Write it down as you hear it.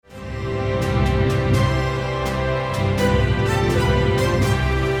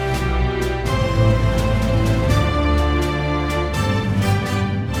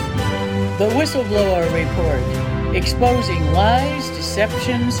Whistleblower Report, exposing lies,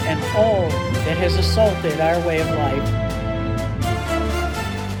 deceptions, and all that has assaulted our way of life.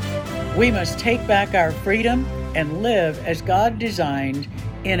 We must take back our freedom and live as God designed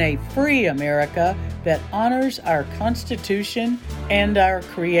in a free America that honors our Constitution and our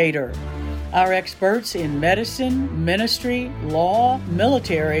Creator. Our experts in medicine, ministry, law,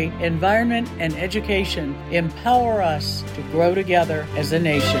 military, environment, and education empower us to grow together as a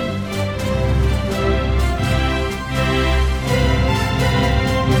nation.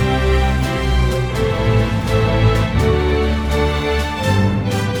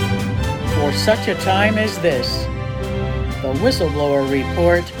 For such a time as this, the Whistleblower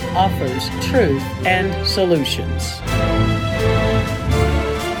Report offers truth and solutions.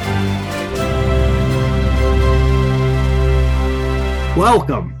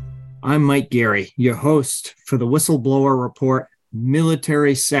 Welcome. I'm Mike Gary, your host for the Whistleblower Report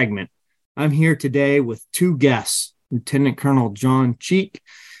military segment. I'm here today with two guests, Lieutenant Colonel John Cheek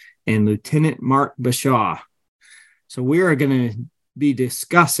and Lieutenant Mark Bashaw. So we are going to be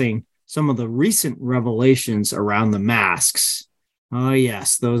discussing some of the recent revelations around the masks. Oh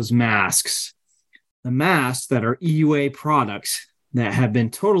yes, those masks. The masks that are EUA products that have been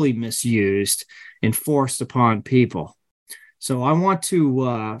totally misused and forced upon people. So I want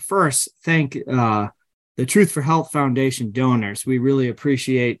to first thank the Truth for Health Foundation donors. We really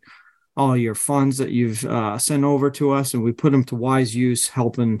appreciate all your funds that you've sent over to us, and we put them to wise use,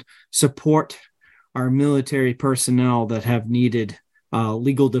 helping support our military personnel that have needed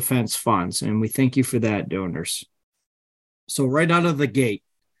legal defense funds. And we thank you for that, donors. So right out of the gate,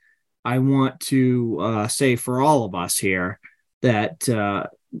 I want to say for all of us here that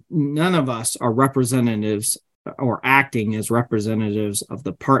none of us are representatives or acting as representatives of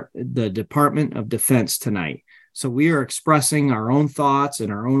the Department of Defense tonight. So we are expressing our own thoughts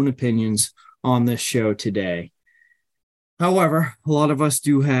and our own opinions on this show today. However, a lot of us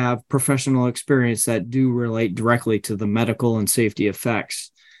do have professional experience that do relate directly to the medical and safety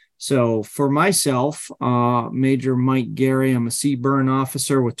effects. So for myself, Major Mike Gary, I'm a CBURN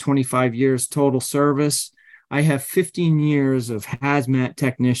officer with 25 years total service. I have 15 years of hazmat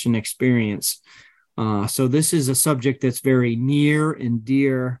technician experience. So this is a subject that's very near and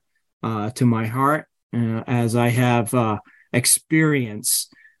dear to my heart, as I have experience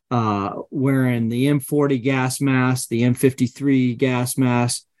wearing the M40 gas mask, the M53 gas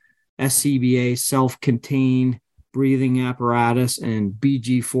mask, SCBA self-contained breathing apparatus, and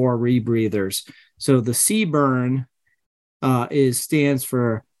BG4 rebreathers. So the CBURN stands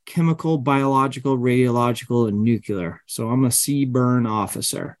for chemical, biological, radiological, and nuclear. So I'm a CBURN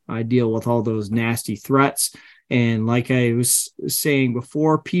officer. I deal with all those nasty threats. And like I was saying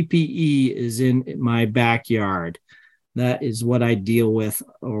before, PPE is in my backyard. That is what I deal with,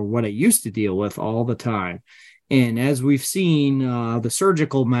 or what I used to deal with all the time. And as we've seen, the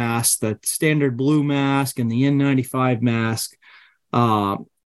surgical mask, the standard blue mask and the N95 mask,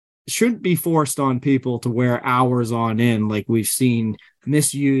 shouldn't be forced on people to wear hours on end like we've seen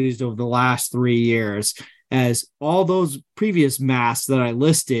misused over the last 3 years. As all those previous masks that I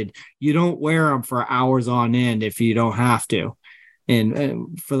listed, you don't wear them for hours on end if you don't have to.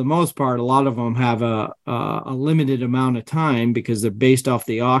 And for the most part, a lot of them have a limited amount of time because they're based off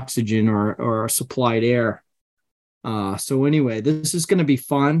the oxygen or supplied air. So anyway, this is going to be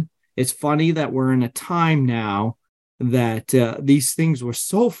fun. It's funny that we're in a time now that these things were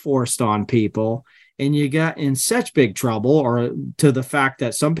so forced on people, and you got in such big trouble, or to the fact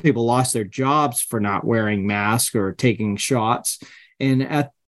that some people lost their jobs for not wearing masks or taking shots. And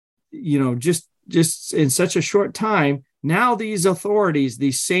just in such a short time, now these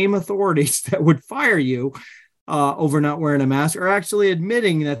same authorities that would fire you over not wearing a mask are actually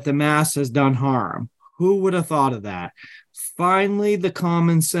admitting that the mask has done harm. Who would have thought of that? Finally, the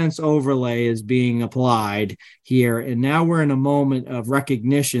common sense overlay is being applied here. And now we're in a moment of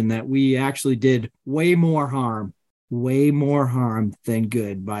recognition that we actually did way more harm than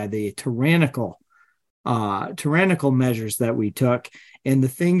good by the tyrannical measures that we took, and the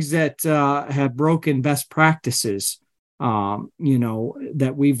things that have broken best practices,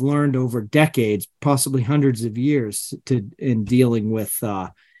 that we've learned over decades, possibly hundreds of years in dealing with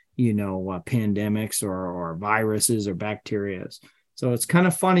pandemics or viruses or bacteria. So it's kind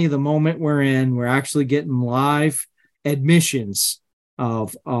of funny the moment we're in. We're actually getting live admissions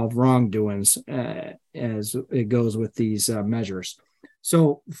of wrongdoings as it goes with these measures.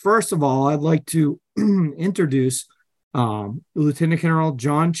 So first of all, I'd like to introduce Lieutenant Colonel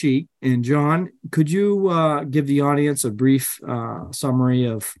John Cheek. And John, could you give the audience a brief summary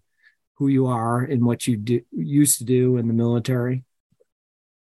of who you are and what you used to do in the military?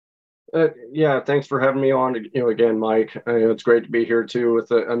 Yeah, thanks for having me on. Again, Mike. It's great to be here too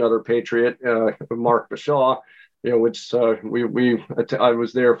with another Patriot, Mark Bashaw. Which I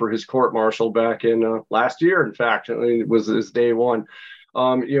was there for his court martial back in last year. In fact, it was his day one.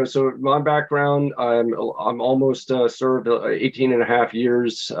 So my background, I'm almost served 18 and a half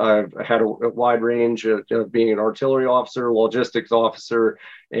years. I've had a wide range of being an artillery officer, logistics officer,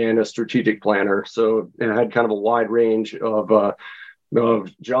 and a strategic planner. So I had kind of a wide range of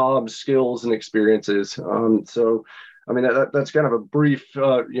jobs, skills, and experiences. I mean, that's kind of a brief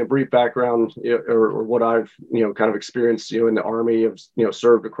background, or what I've, kind of experienced, in the Army. Of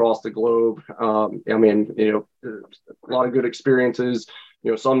served across the globe. I mean, a lot of good experiences,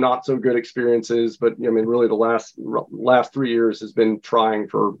 some not so good experiences, but I mean, really the last 3 years has been trying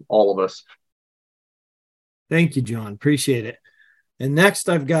for all of us. Thank you, John. Appreciate it. And next,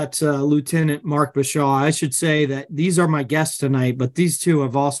 I've got Lieutenant Mark Bashaw. I should say that these are my guests tonight, but these two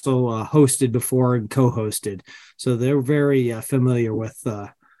have also hosted before and co-hosted. So they're very familiar with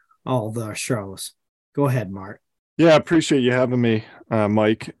all the shows. Go ahead, Mark. Yeah, I appreciate you having me,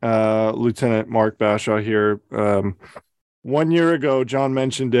 Mike. Lieutenant Mark Bashaw here. 1 year ago, John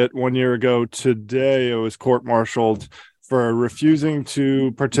mentioned it, 1 year ago today, I was court-martialed for refusing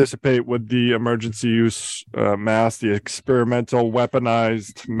to participate with the emergency use mask, the experimental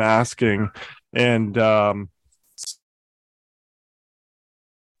weaponized masking. And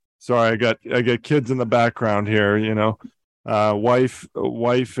sorry, I got kids in the background here, wife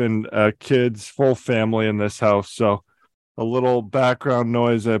and kids, full family in this house. So a little background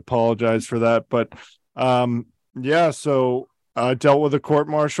noise. I apologize for that. But yeah, so I dealt with a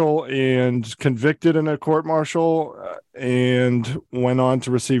court-martial and convicted in a court-martial and went on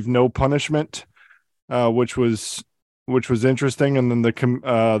to receive no punishment, which was interesting. And then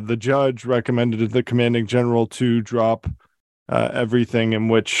the judge recommended to the commanding general to drop everything, in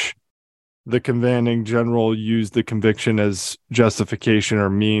which the commanding general used the conviction as justification or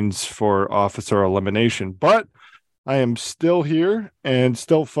means for officer elimination. But I am still here and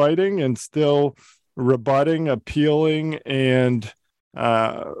still fighting and still rebutting, appealing, and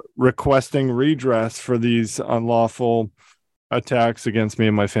requesting redress for these unlawful attacks against me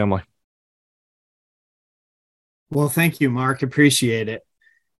and my family. Well, thank you, Mark. Appreciate it.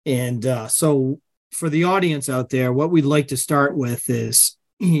 And so for the audience out there, what we'd like to start with is,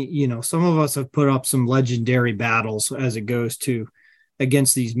 some of us have put up some legendary battles as it goes to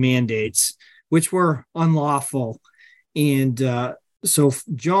against these mandates, which were unlawful. And so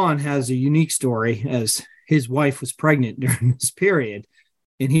John has a unique story, as his wife was pregnant during this period,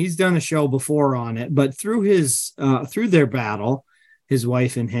 and he's done a show before on it. But through their battle, his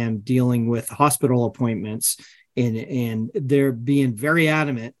wife and him dealing with hospital appointments, and they're being very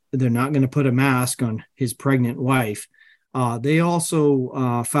adamant they're not going to put a mask on his pregnant wife. They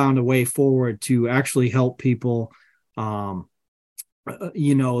also found a way forward to actually help people, that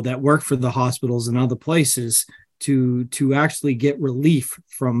work for the hospitals and other places to actually get relief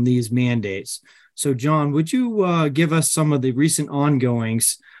from these mandates. So, John, would you give us some of the recent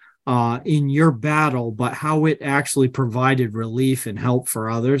ongoings in your battle, but how it actually provided relief and help for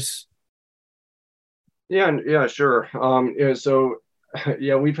others? Yeah, sure.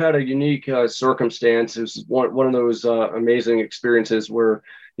 We've had a unique circumstance. It's one of those amazing experiences where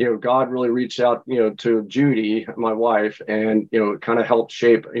God really reached out, to Judy, my wife, and, kind of helped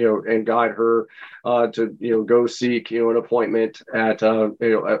shape, and guide her to, go seek, an appointment at, a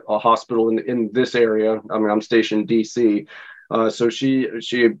hospital in this area. I mean, I'm stationed in DC. So she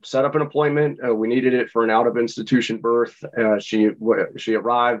set up an appointment. We needed it for an out of institution birth. She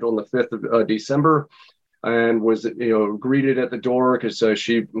arrived on the 5th of December. And was greeted at the door because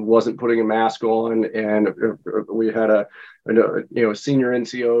she wasn't putting a mask on, and we had a senior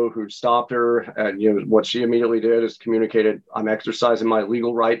NCO who stopped her. And what she immediately did is communicated, "I'm exercising my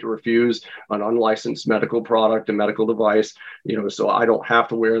legal right to refuse an unlicensed medical product, a medical device. So I don't have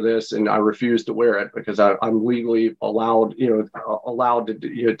to wear this, and I refuse to wear it because I'm legally allowed to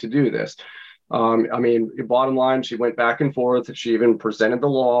do this." Bottom line, she went back and forth. She even presented the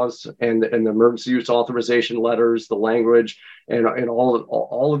laws and the emergency use authorization letters, the language, and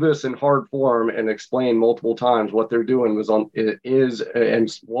all of this in hard form, and explained multiple times what they're doing was and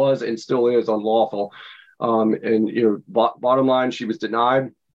still is unlawful. Bottom line, she was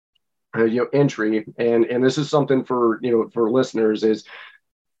denied entry, and this is something for listeners, is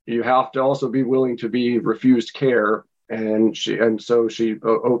you have to also be willing to be refused care. And so she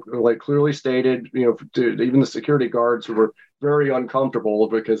clearly stated, to even the security guards, who were very uncomfortable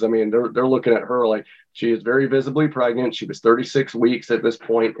because, they're looking at her like she is very visibly pregnant. She was 36 weeks at this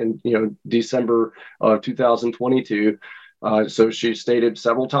point in, December of 2022. So she stated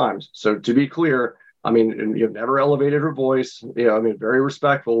several times. So to be clear, I mean, you've never elevated her voice. I mean, very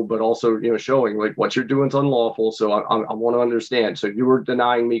respectful, but also, showing like what you're doing is unlawful. So I want to understand. So you were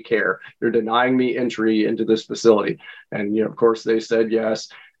denying me care. You're denying me entry into this facility. And, of course, they said yes.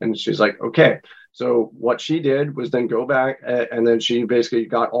 And she's like, okay. So what she did was then go back and then she basically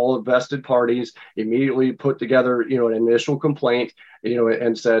got all the vested parties, immediately put together, an initial complaint,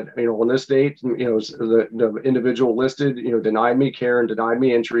 and said, on this date, the individual listed, denied me care and denied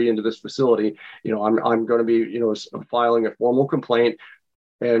me entry into this facility. I'm going to be, filing a formal complaint.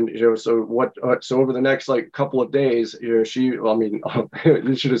 And so over the next couple of days, she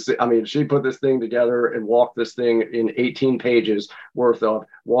put this thing together and walked this thing in 18 pages worth of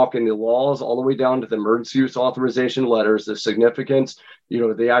walking the laws all the way down to the emergency use authorization letters, the significance,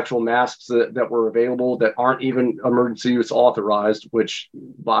 the actual masks that were available that aren't even emergency use authorized, which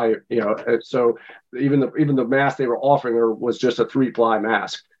so even the mask they were offering her was just a 3-ply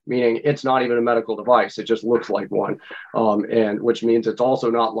mask, meaning it's not even a medical device. It just looks like one, and which means it's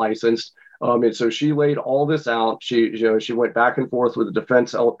also not licensed. And so she laid all this out. She went back and forth with the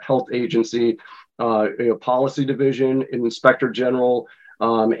Defense Health Agency, policy division, inspector general,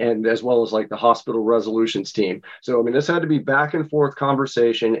 and as well as the hospital resolutions team. So, I mean, this had to be back and forth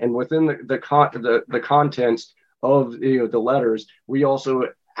conversation, and within the contents of the letters, we also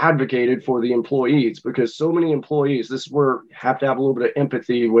advocated for the employees, because so many employees, this is where you have to have a little bit of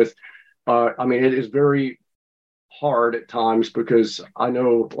empathy with. It is very hard at times, because I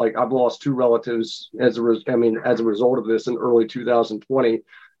know I've lost 2 relatives as a result of this in early 2020,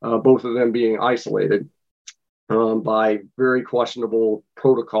 both of them being isolated by very questionable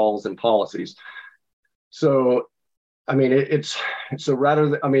protocols and policies. So, I mean,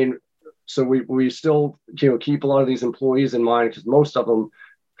 so we still keep a lot of these employees in mind, because most of them,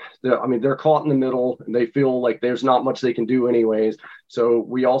 they're caught in the middle and they feel like there's not much they can do anyways. So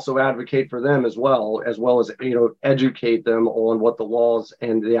we also advocate for them as well as educate them on what the laws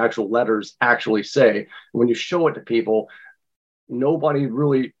and the actual letters actually say. When you show it to people, nobody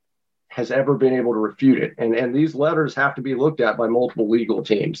really has ever been able to refute it. And these letters have to be looked at by multiple legal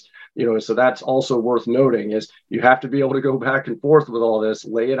teams. So that's also worth noting, is you have to be able to go back and forth with all this,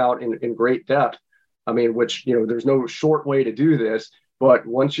 lay it out in great depth. Which, there's no short way to do this. But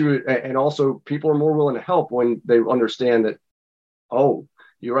and also people are more willing to help when they understand that, oh,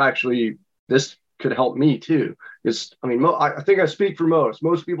 this could help me too. Because, I think I speak for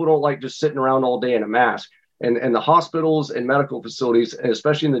most people don't like just sitting around all day in a mask. And the hospitals and medical facilities, and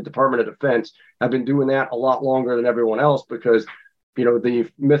especially in the Department of Defense, have been doing that a lot longer than everyone else, because,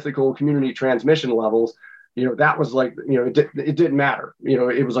 the mythical community transmission levels, that was it didn't matter.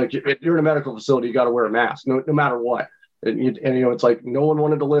 It was like, if you're in a medical facility, you got to wear a mask, no matter what. And it's like no one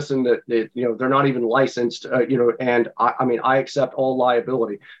wanted to listen that they're not even licensed, and I accept all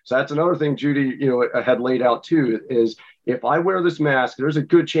liability. So that's another thing Judy, had laid out too, is if I wear this mask, there's a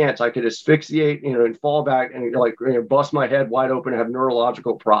good chance I could asphyxiate, and fall back and bust my head wide open and have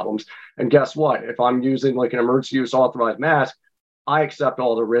neurological problems. And guess what? If I'm using an emergency use authorized mask, I accept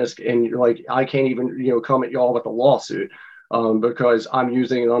all the risk, and I can't even come at y'all with a lawsuit, because I'm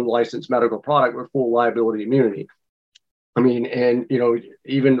using an unlicensed medical product with full liability immunity. And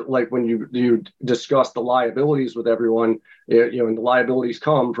even when you discuss the liabilities with everyone, and the liabilities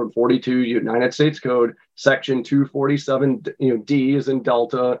come from 42 United States Code Section 247, D is in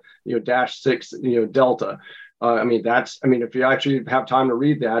Delta, -6, Delta. If you actually have time to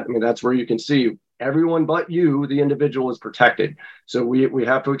read that, that's where you can see everyone but you, the individual, is protected. So we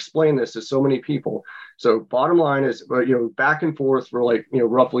have to explain this to so many people. So bottom line is, back and forth for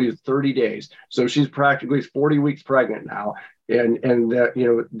roughly 30 days. So she's practically 40 weeks pregnant now. And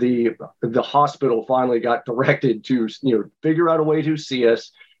the hospital finally got directed to, figure out a way to see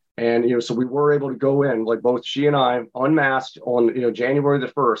us. And, so we were able to go in, both she and I, unmasked on, January the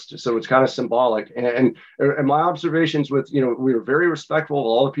 1st. So it's kind of symbolic. And my observations with, we were very respectful of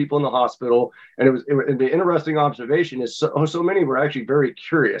all the people in the hospital. And and the interesting observation is so many were actually very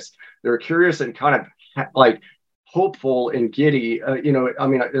curious. They were curious and kind of hopeful and giddy. I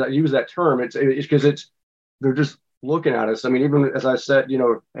use that term. It's because they're just looking at us. Even as I said,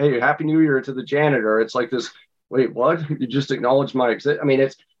 hey, Happy New Year to the janitor. It's like this, wait, what? You just acknowledged my exit.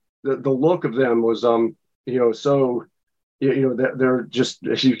 It's, the look of them was, so, they're just,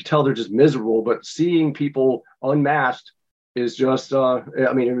 as you can tell, they're just miserable. But seeing people unmasked is just,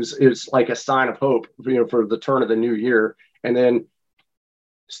 it's like a sign of hope, for the turn of the new year. And then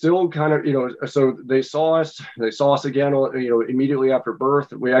still kind of, so they saw us again, immediately after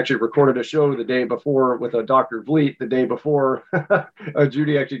birth. We actually recorded a show the day before with a Dr. Vliet the day before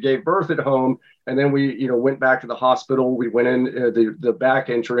Judy actually gave birth at home. And then we, went back to the hospital. We went in the back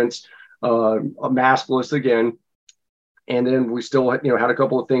entrance, maskless again. And then we still, had a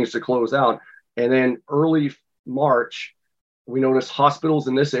couple of things to close out. And then early March, we noticed hospitals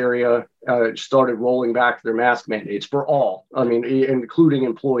in this area started rolling back their mask mandates for all, including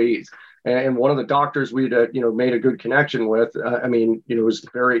employees. And one of the doctors we'd, made a good connection with, was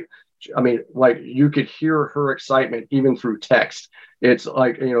very, like you could hear her excitement even through text. It's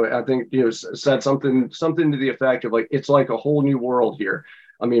like, I think, said something to the effect of like, it's like a whole new world here.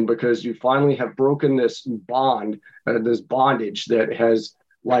 Because you finally have broken this this bondage that has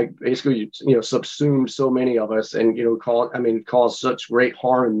like basically, subsumed so many of us and, caused such great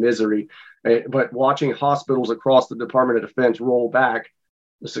harm and misery. But watching hospitals across the Department of Defense roll back,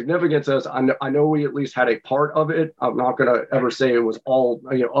 the significance is I know we at least had a part of it. I'm not going to ever say it was all,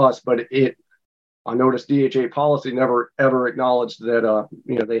 us, but I noticed DHA policy never ever acknowledged that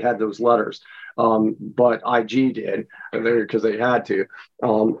they had those letters, but IG did because they had to.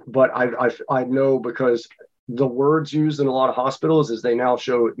 But I know because the words used in a lot of hospitals is they now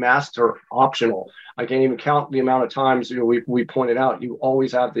show masks are optional. I can't even count the amount of times we pointed out you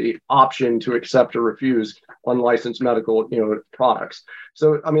always have the option to accept or refuse unlicensed medical products.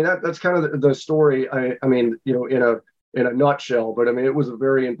 So that's kind of the story. In a nutshell, but it was a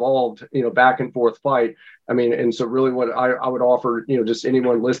very involved, back and forth fight. And so really what I would offer, just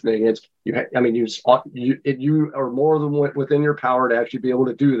anyone listening, it's, you are more than within your power to actually be able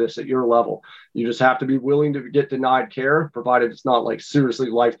to do this at your level. You just have to be willing to get denied care, provided it's not like seriously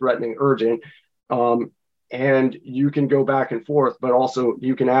life-threatening, urgent. And you can go back and forth, but also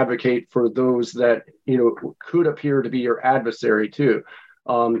you can advocate for those that, could appear to be your adversary too.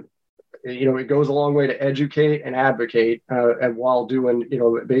 It goes a long way to educate and advocate, and while doing,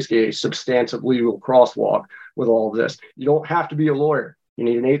 basically a substantive legal crosswalk with all of this. You don't have to be a lawyer. You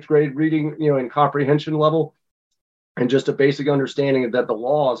need an 8th grade reading, and comprehension level, and just a basic understanding that the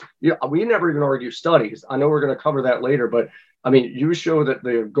laws, we never even argue studies. I know we're going to cover that later, but you show that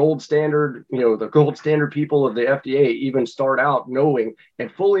the gold standard, the gold standard people of the FDA even start out knowing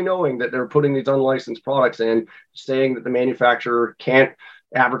and fully knowing that they're putting these unlicensed products in, saying that the manufacturer can't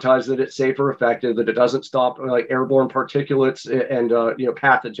advertise that it's safe or effective, that it doesn't stop like airborne particulates and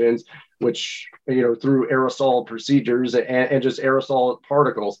pathogens, which through aerosol procedures and just aerosol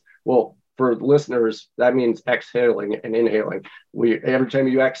particles. Well, for listeners, that means exhaling and inhaling. Every time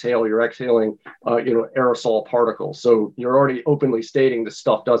you exhale, you're exhaling aerosol particles. So you're already openly stating this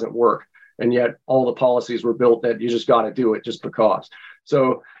stuff doesn't work, and yet all the policies were built that you just got to do it just because.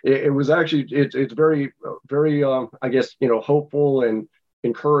 So it was actually it's very very I guess hopeful and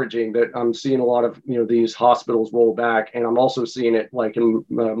encouraging that I'm seeing a lot of these hospitals roll back, and I'm also seeing it like in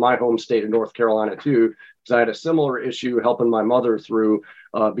my home state of North Carolina too, because I had a similar issue helping my mother through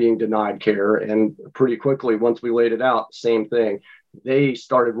being denied care, and pretty quickly once we laid it out, same thing, they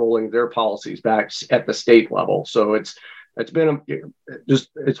started rolling their policies back at the state level. So it's been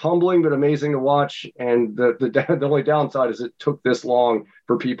it's humbling but amazing to watch, and the only downside is it took this long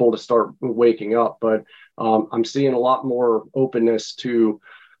for people to start waking up, but I'm seeing a lot more openness to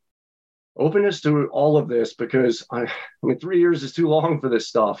all of this, because 3 years is too long for this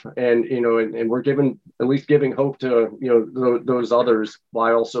stuff, and and we're at least giving hope to those others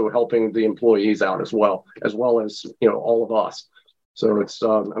by also helping the employees out as well as all of us. So it's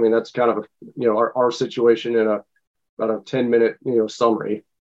that's kind of our situation in about a 10-minute summary.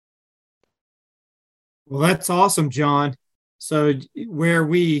 Well, that's awesome, John. So where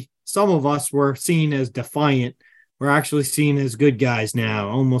some of us were seen as defiant, we're actually seen as good guys now,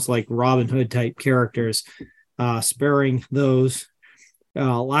 almost like Robin Hood type characters, sparing those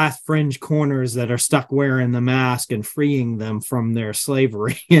last fringe corners that are stuck wearing the mask and freeing them from their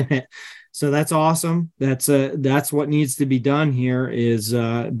slavery in it. So that's awesome. That's what needs to be done here is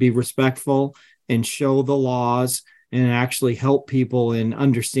be respectful and show the laws and actually help people in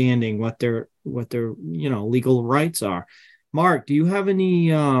understanding what their legal rights are. Mark, do you have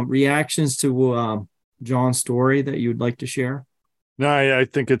any reactions to John's story that you'd like to share? No, I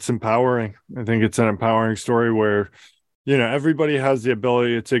think it's empowering. I think it's an empowering story where, everybody has the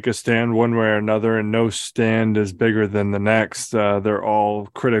ability to take a stand one way or another, and no stand is bigger than the next. They're all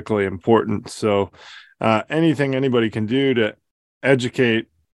critically important. So anything anybody can do to educate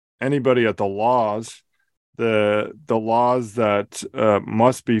anybody at the laws, the laws that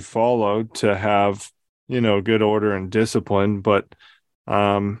must be followed to have, good order and discipline. But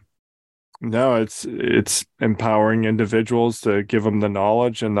No, it's empowering individuals to give them the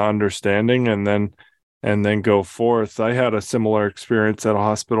knowledge and the understanding, and then go forth. I had a similar experience at a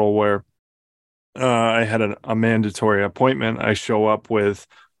hospital where I had a mandatory appointment. I show up with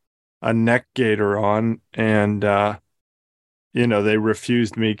a neck gaiter on, and they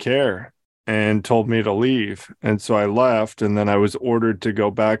refused me care and told me to leave. And so I left, and then I was ordered to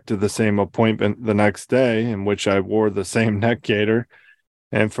go back to the same appointment the next day, in which I wore the same neck gaiter.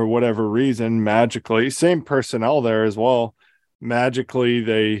 And for whatever reason, magically, same personnel there as well, magically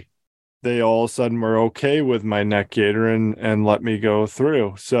they all of a sudden were okay with my neck gaiter and let me go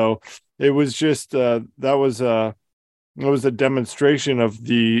through. So it was just it was a demonstration of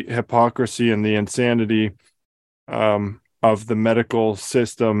the hypocrisy and the insanity of the medical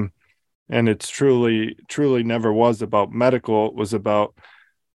system. And it's truly never was about medical. It was about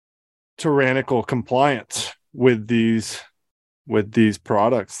tyrannical compliance with these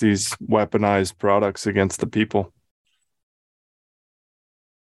products, these weaponized products against the people.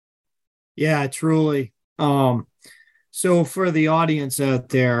 Yeah, truly. So for the audience out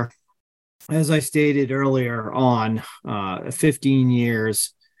there, as I stated earlier on, 15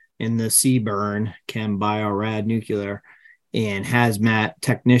 years in the CBRN, Chem Bio Rad Nuclear, and hazmat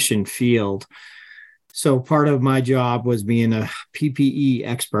technician field. So part of my job was being a PPE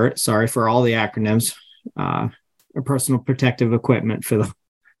expert. Sorry for all the acronyms. Personal protective equipment for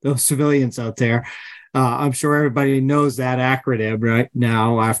those civilians out there. I'm sure everybody knows that acronym right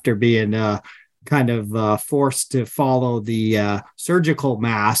now after being forced to follow the surgical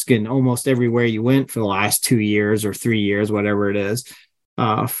mask in almost everywhere you went for the last 2 years or 3 years, whatever it is,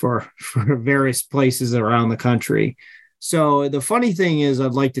 for various places around the country. So the funny thing is,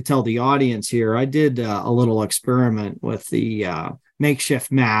 I'd like to tell the audience here, I did a little experiment with the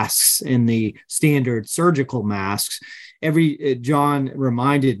makeshift masks and the standard surgical masks. John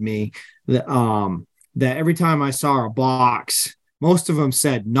reminded me that every time I saw a box, most of them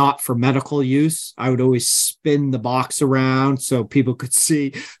said not for medical use. I would always spin the box around so people could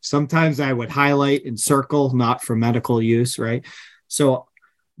see. Sometimes I would highlight and circle not for medical use, right? So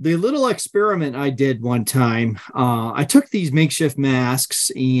the little experiment I did one time, I took these makeshift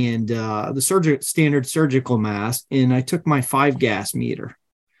masks and the standard surgical mask, and I took my 5-gas meter.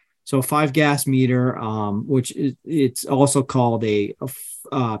 So 5-gas meter, which it's also called a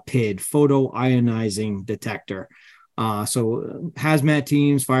PID, photoionizing detector. So hazmat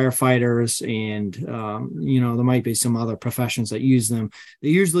teams, firefighters, and, there might be some other professions that use them. They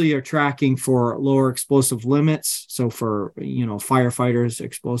usually are tracking for lower explosive limits. So for, firefighters,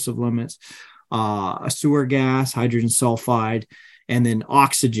 explosive limits, a sewer gas, hydrogen sulfide, and then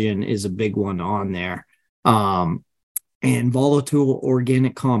oxygen is a big one on there. And volatile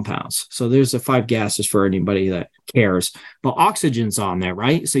organic compounds. So there's the 5 gases for anybody that cares. But oxygen's on there,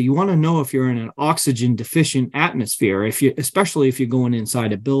 right? So you want to know if you're in an oxygen deficient atmosphere, especially if you're going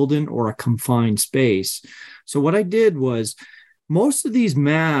inside a building or a confined space. So what I did was, most of these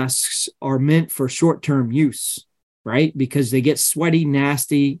masks are meant for short-term use, right? Because they get sweaty,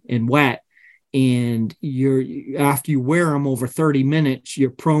 nasty, and wet. And after you wear them over 30 minutes, you're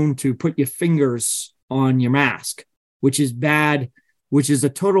prone to put your fingers on your mask, which is bad, which is a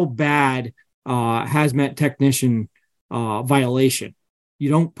total bad hazmat technician violation. You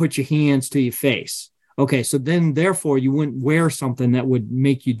don't put your hands to your face. Okay, so then therefore you wouldn't wear something that would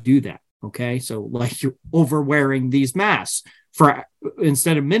make you do that. Okay, so like you're overwearing these masks for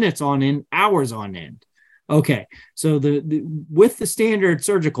instead of minutes on end, hours on end. Okay, so with the standard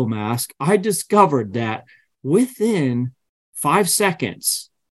surgical mask, I discovered that within 5 seconds,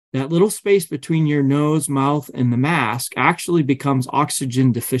 that little space between your nose, mouth, and the mask actually becomes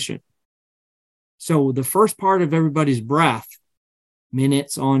oxygen deficient. So the first part of everybody's breath,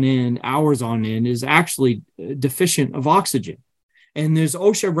 minutes on end, hours on end, is actually deficient of oxygen. And there's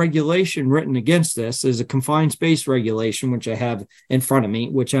OSHA regulation written against this. There's a confined space regulation, which I have in front of me,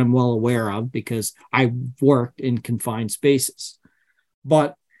 which I'm well aware of because I worked in confined spaces.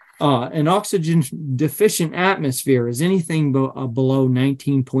 But an oxygen deficient atmosphere is anything below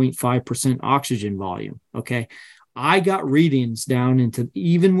 19.5% oxygen volume. Okay. I got readings down into,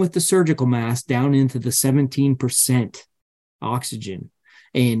 even with the surgical mask, down into the 17% oxygen.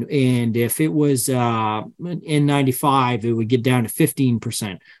 And if it was N95, it would get down to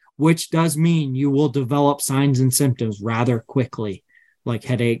 15%, which does mean you will develop signs and symptoms rather quickly, like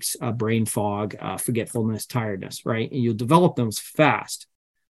headaches, brain fog, forgetfulness, tiredness, right? And you'll develop those fast.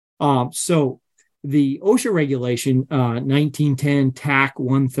 So the OSHA regulation, 1910 TAC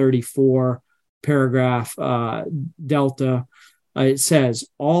 134 paragraph Delta, it says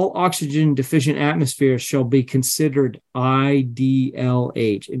all oxygen deficient atmospheres shall be considered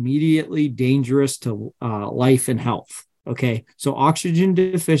IDLH, immediately dangerous to life and health. Okay, so oxygen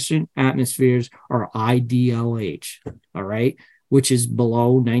deficient atmospheres are IDLH, all right, which is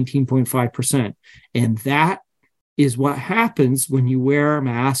below 19.5%. And that is what happens when you wear a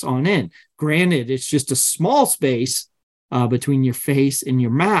mask on in. Granted, it's just a small space between your face and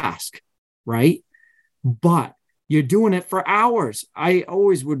your mask, right? But you're doing it for hours. I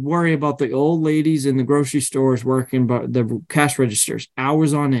always would worry about the old ladies in the grocery stores working but the cash registers,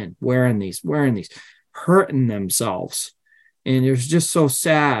 hours on end, wearing these, hurting themselves. And it was just so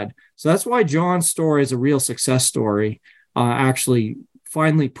sad. So that's why John's story is a real success story, actually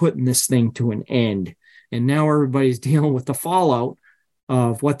finally putting this thing to an end. And now everybody's dealing with the fallout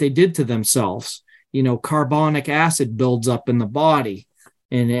of what they did to themselves. You know, carbonic acid builds up in the body,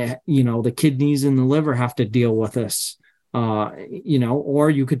 and the kidneys and the liver have to deal with this, or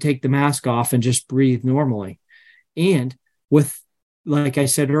you could take the mask off and just breathe normally. And with, like I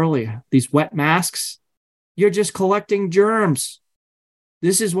said earlier, these wet masks, you're just collecting germs.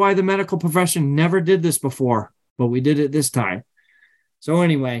 This is why the medical profession never did this before, but we did it this time. So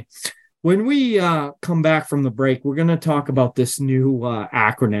anyway, when we come back from the break, we're going to talk about this new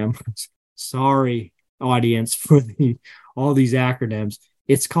acronym. Sorry, audience, for all these acronyms.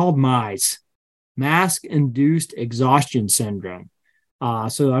 It's called MISE, Mask-Induced Exhaustion Syndrome.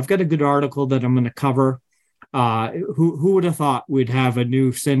 So I've got a good article that I'm going to cover. Who would have thought we'd have a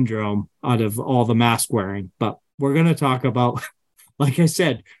new syndrome out of all the mask wearing? But we're going to talk about, like I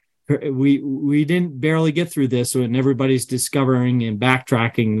said, we didn't barely get through this, and everybody's discovering and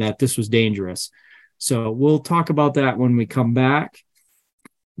backtracking that this was dangerous. So we'll talk about that when we come back.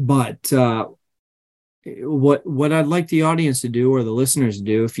 But what I'd like the audience to do, or the listeners to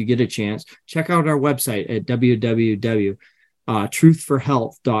do, if you get a chance, check out our website at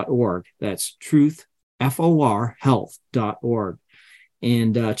www.truthforhealth.org. That's truthforhealth.org.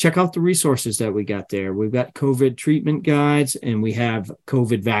 And check out the resources that we got there. We've got COVID treatment guides, and we have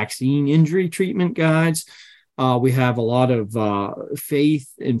COVID vaccine injury treatment guides. We have a lot of faith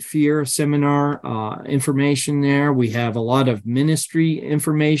and fear seminar information there. We have a lot of ministry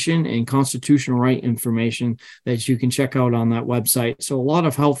information and constitutional right information that you can check out on that website. So a lot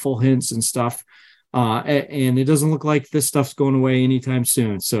of helpful hints and stuff. And it doesn't look like this stuff's going away anytime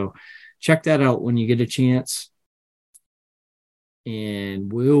soon. So check that out when you get a chance.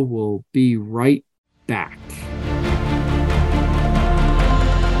 And we'll be right back.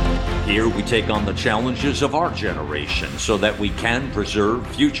 Here we take on the challenges of our generation so that we can preserve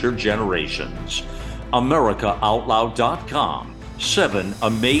future generations. AmericaOutloud.com. 7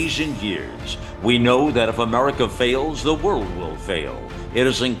 amazing years. We know that if America fails, the world will fail. It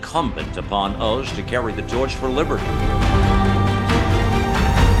is incumbent upon us to carry the torch for liberty.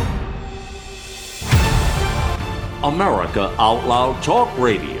 America Out Loud Talk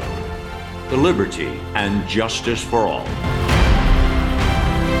Radio. Liberty and justice for all.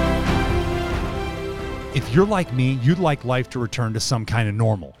 If you're like me, you'd like life to return to some kind of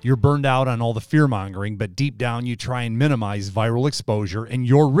normal. You're burned out on all the fear-mongering, but deep down you try and minimize viral exposure and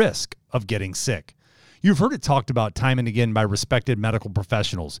your risk of getting sick. You've heard it talked about time and again by respected medical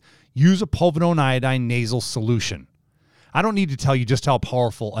professionals. Use a povidone iodine nasal solution. I don't need to tell you just how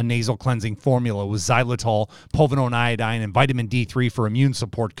powerful a nasal cleansing formula with xylitol, povidone iodine, and vitamin D3 for immune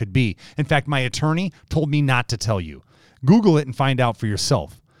support could be. In fact, my attorney told me not to tell you. Google it and find out for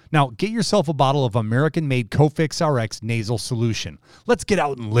yourself. Now, get yourself a bottle of American-made Cofix RX nasal solution. Let's get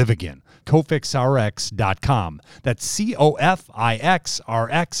out and live again. CofixRx.com. That's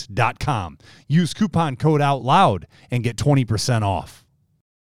COFIXRX.com. Use coupon code OUTLOUD and get 20% off.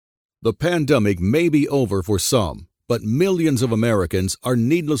 The pandemic may be over for some, but millions of Americans are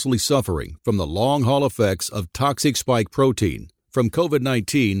needlessly suffering from the long-haul effects of toxic spike protein from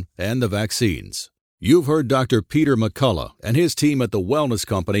COVID-19 and the vaccines. You've heard Dr. Peter McCullough and his team at the Wellness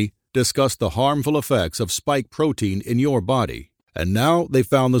Company discuss the harmful effects of spike protein in your body. And now they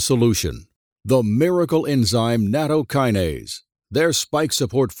found the solution. The miracle enzyme nattokinase. Their spike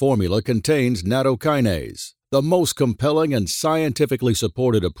support formula contains nattokinase, the most compelling and scientifically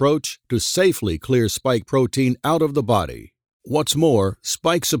supported approach to safely clear spike protein out of the body. What's more,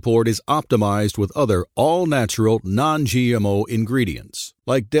 spike support is optimized with other all-natural, non-GMO ingredients,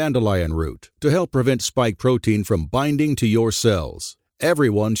 like dandelion root, to help prevent spike protein from binding to your cells.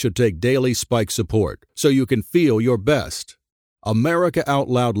 Everyone should take daily spike support so you can feel your best. America Out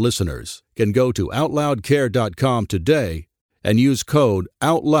Loud listeners can go to OutLoudCare.com today and use code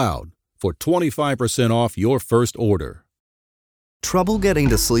OUTLOUD for 25% off your first order. Trouble getting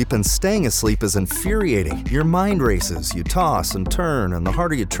to sleep and staying asleep is infuriating. Your mind races, you toss and turn, and the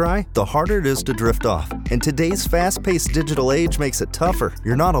harder you try, the harder it is to drift off. And today's fast-paced digital age makes it tougher.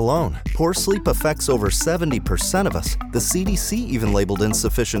 You're not alone. Poor sleep affects over 70% of us. The CDC even labeled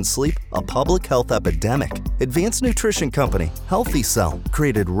insufficient sleep a public health epidemic. Advanced nutrition company Healthy Cell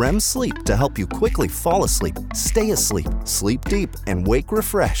created REM sleep to help you quickly fall asleep, stay asleep, sleep deep, and wake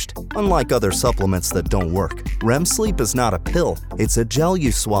refreshed. Unlike other supplements that don't work, REM sleep is not a pill. It's a gel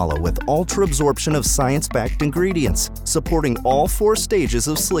you swallow with ultra-absorption of science-backed ingredients, supporting all 4 stages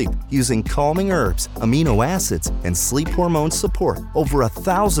of sleep using calming herbs, amino acids, and sleep hormone support. Over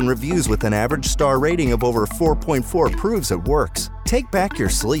 1,000 reviews with an average star rating of over 4.4 proves it works. Take back your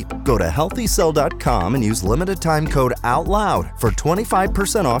sleep. Go to healthycell.com and use limited time code OUTLOUD for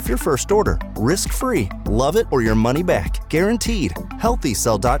 25% off your first order. Risk-free. Love it or your money back. Guaranteed.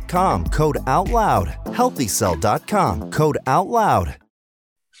 Healthycell.com code OUTLOUD. Healthycell.com code OUTLOUD.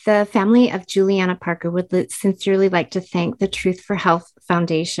 The family of Juliana Parker would sincerely like to thank the Truth for Health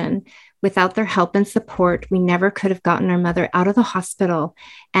Foundation. Without their help and support, we never could have gotten our mother out of the hospital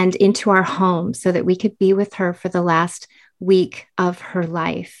and into our home so that we could be with her for the last week of her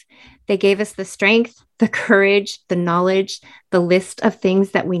life. They gave us the strength, the courage, the knowledge, the list of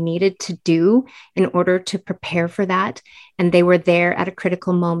things that we needed to do in order to prepare for that. And they were there at a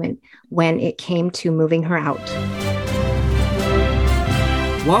critical moment when it came to moving her out.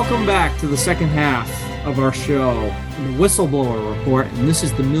 Welcome back to the second half of our show, the Whistleblower Report, and this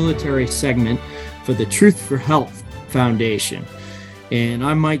is the military segment for the Truth for Health Foundation. And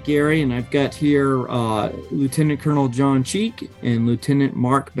I'm Mike Gary, and I've got here Lieutenant Colonel John Cheek and Lieutenant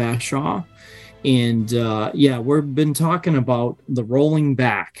Mark Bashaw. And we've been talking about the rolling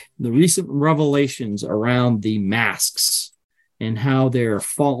back, the recent revelations around the masks and how they're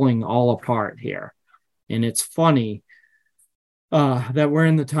falling all apart here. And it's funny that we're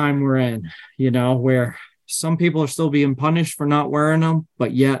in the time we're in, where some people are still being punished for not wearing them,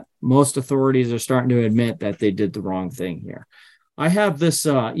 but yet most authorities are starting to admit that they did the wrong thing here. I have this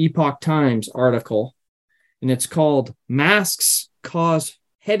Epoch Times article, and it's called Masks Cause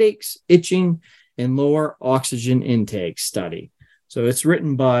Headaches, Itching, and Lower Oxygen Intake Study. So it's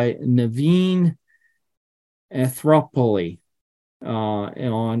written by Naveen Athropoli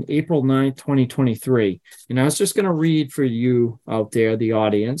on April 9th, 2023. And I was just going to read for you out there, the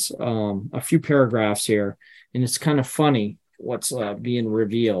audience, a few paragraphs here. And it's kind of funny what's being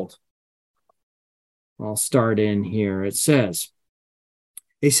revealed. I'll start in here. It says,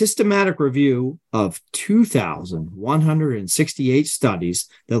 a systematic review of 2,168 studies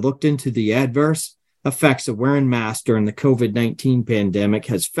that looked into the adverse effects of wearing masks during the COVID-19 pandemic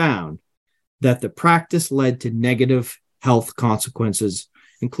has found that the practice led to negative health consequences,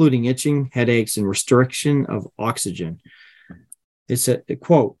 including itching, headaches, and restriction of oxygen. It's a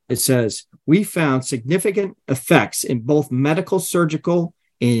quote. It says, we found significant effects in both medical, surgical,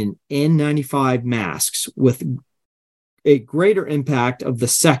 and N95 masks with a greater impact of the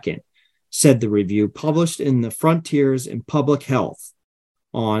second, said the review, published in the Frontiers in Public Health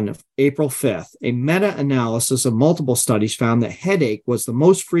on April 5th. A meta-analysis of multiple studies found that headache was the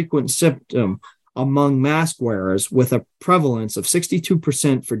most frequent symptom among mask wearers, with a prevalence of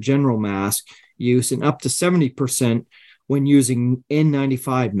 62% for general mask use and up to 70% when using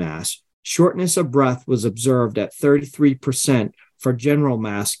N95 masks. Shortness of breath was observed at 33% for general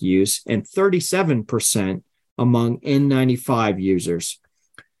mask use and 37% among N95 users.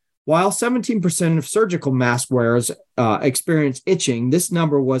 While 17% of surgical mask wearers experienced itching, this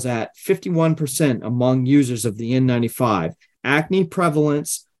number was at 51% among users of the N95. Acne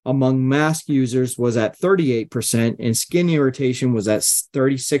prevalence among mask users was at 38%, and skin irritation was at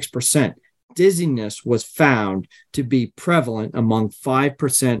 36%. Dizziness was found to be prevalent among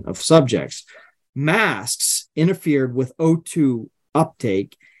 5% of subjects. Masks interfered with O2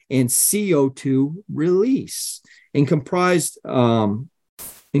 uptake and CO2 release and comprised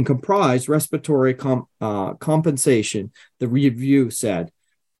respiratory compensation, the review said.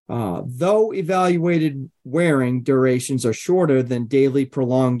 Though evaluated wearing durations are shorter than daily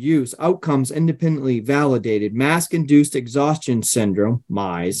prolonged use, outcomes independently validated mask-induced exhaustion syndrome,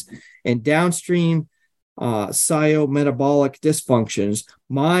 MISE, and downstream metabolic dysfunctions.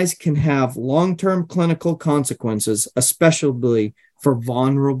 MISE can have long-term clinical consequences, especially for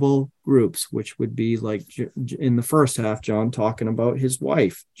vulnerable groups, which would be like in the first half, John talking about his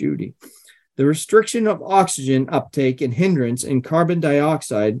wife, Judy. The restriction of oxygen uptake and hindrance in carbon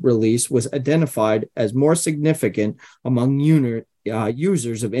dioxide release was identified as more significant among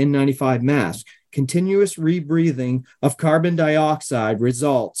users of N95 masks. Continuous rebreathing of carbon dioxide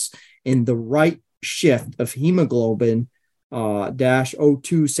results in the right shift of hemoglobin dash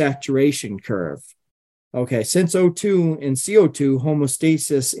O2 saturation curve. Okay, since O2 and CO2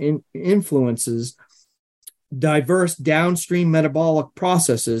 homeostasis influences diverse downstream metabolic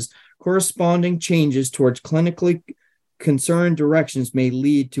processes, corresponding changes towards clinically concerned directions may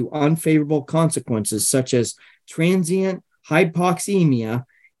lead to unfavorable consequences such as transient hypoxemia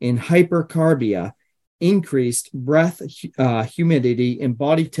and hypercarbia, increased breath humidity and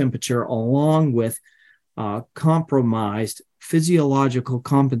body temperature, along with compromised physiological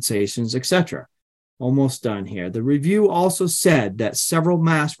compensations, etc. Almost done here. The review also said that several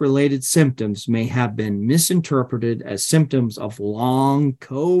mask-related symptoms may have been misinterpreted as symptoms of long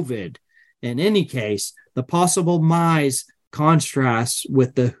COVID. In any case, the possible MISE contrasts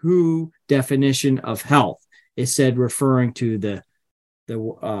with the WHO definition of health, it said, referring to the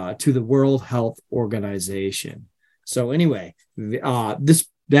World Health Organization. So anyway,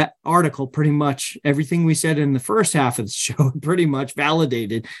 that article, pretty much everything we said in the first half of the show pretty much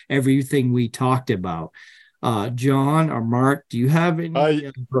validated everything we talked about. John or Mark, do you have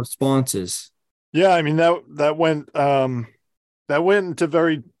any responses? Yeah, I mean that went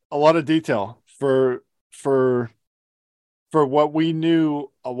into a lot of detail for what we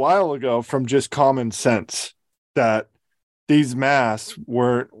knew a while ago from just common sense, that these masks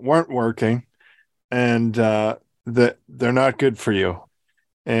weren't working, and that they're not good for you.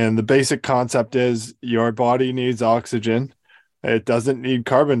 And the basic concept is your body needs oxygen. It doesn't need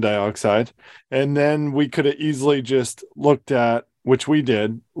carbon dioxide. And then we could have easily just looked at, which we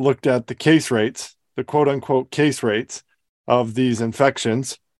did, looked at the case rates, the quote unquote case rates of these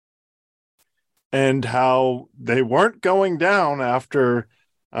infections, and how they weren't going down after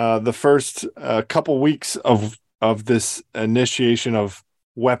the first couple weeks of this initiation of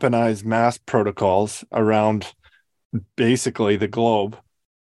weaponized mask protocols around basically the globe.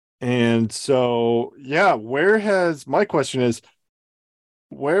 And so, yeah, my question is,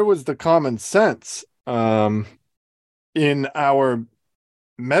 where was the common sense in our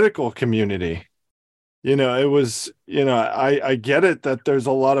medical community? It was, I get it that there's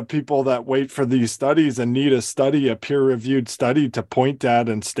a lot of people that wait for these studies and need a peer-reviewed study to point at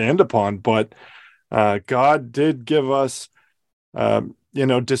and stand upon. But God did give us,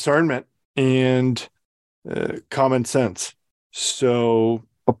 discernment and common sense. So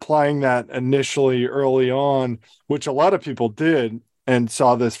applying that initially early on, which a lot of people did, and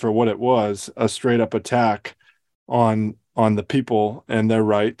saw this for what it was, a straight up attack on the people and their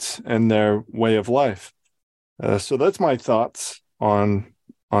rights and their way of life. So that's my thoughts on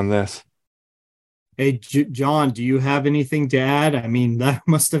this. Hey, John, do you have anything to add? I mean, that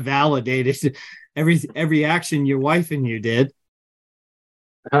must have validated every action your wife and you did.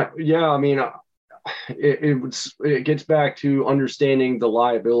 Yeah, I mean, it gets back to understanding the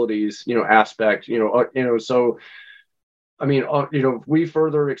liabilities, aspect, so, I mean, we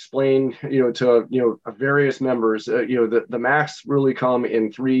further explain, to, various members, the masks really come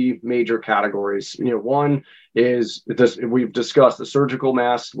in three major categories. One is this, we've discussed the surgical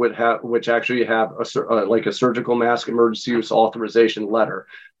masks which actually have a surgical mask emergency use authorization letter.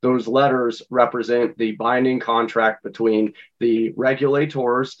 Those letters represent the binding contract between the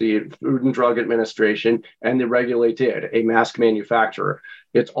regulators, the Food and Drug Administration, and the regulated, a mask manufacturer.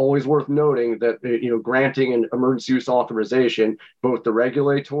 It's always worth noting that, granting an emergency use authorization, both the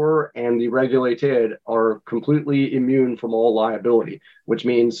regulator and the regulated are completely immune from all liability, which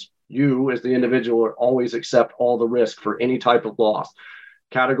means you as the individual always accept all the risk for any type of loss.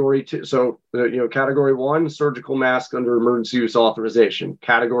 Category two, so category one, surgical mask under emergency use authorization.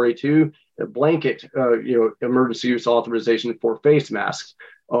 Category two, a blanket emergency use authorization for face masks.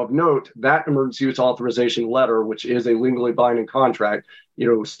 Of note, that emergency use authorization letter, which is a legally binding contract,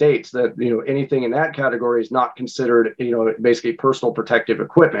 states that anything in that category is not considered basically personal protective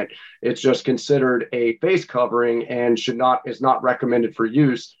equipment. It's just considered a face covering and is not recommended for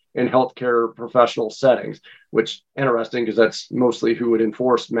use in healthcare professional settings, which interesting because that's mostly who would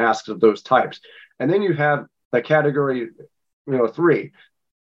enforce masks of those types. And then you have the category, three,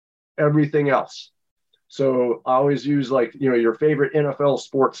 everything else. So I always use your favorite NFL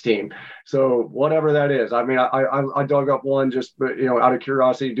sports team. So whatever that is, I mean, I dug up one just, out of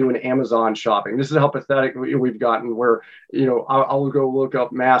curiosity, doing Amazon shopping. This is how pathetic we've gotten where, I'll go look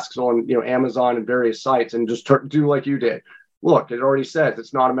up masks on, Amazon and various sites and just do like you did. Look, it already says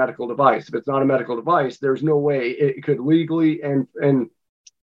it's not a medical device. If it's not a medical device, there's no way it could legally and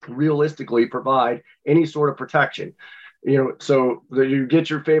realistically provide any sort of protection. so that you get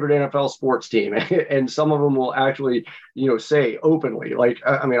your favorite NFL sports team, and some of them will actually, say openly, like,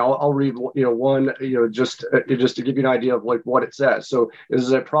 I mean, I'll read, one, just to give you an idea of like what it says. So this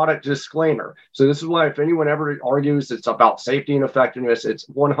is a product disclaimer. So this is why if anyone ever argues it's about safety and effectiveness, it's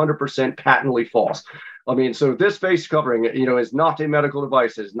 100% patently false. I mean, so this face covering, is not a medical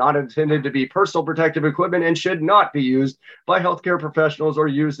device, is not intended to be personal protective equipment, and should not be used by healthcare professionals or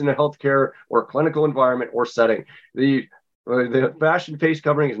used in a healthcare or clinical environment or setting. The fashion face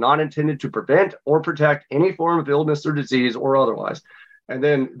covering is not intended to prevent or protect any form of illness or disease or otherwise. And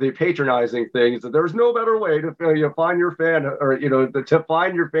then the patronizing things that there's no better way to find your fan, or to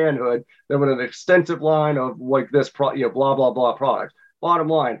find your fanhood than with an extensive line of like this blah blah blah product. Bottom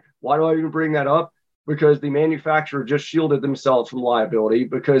line, why do I even bring that up? Because the manufacturer just shielded themselves from liability.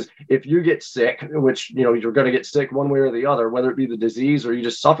 Because if you get sick, which you're going to get sick one way or the other, whether it be the disease or you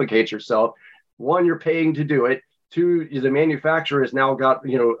just suffocate yourself, one, you're paying to do it. Two, the manufacturer has now got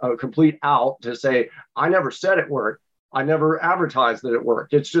a complete out to say, I never said it worked. I never advertised that it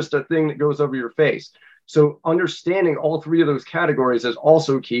worked. It's just a thing that goes over your face. So understanding all three of those categories is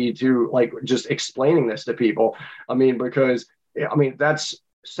also key to like just explaining this to people. I mean, because that's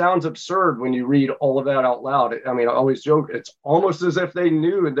sounds absurd when you read all of that out loud. I mean, I always joke, it's almost as if they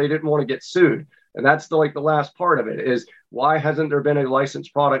knew and they didn't want to get sued. And that's the last part of it is, why hasn't there been a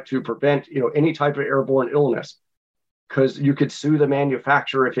licensed product to prevent, any type of airborne illness? Because you could sue the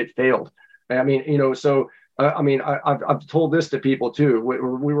manufacturer if it failed. I mean, I've told this to people too.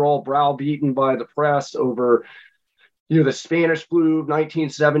 We were all browbeaten by the press over the Spanish flu of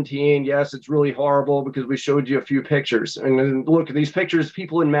 1917. Yes, it's really horrible because we showed you a few pictures. And then look at these pictures,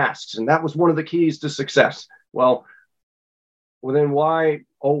 people in masks. And that was one of the keys to success. Well, then why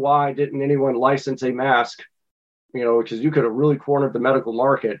didn't anyone license a mask? Because you could have really cornered the medical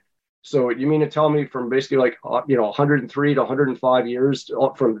market. So you mean to tell me from basically 103 to 105 years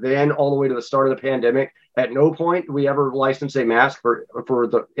from then all the way to the start of the pandemic, at no point do we ever license a mask for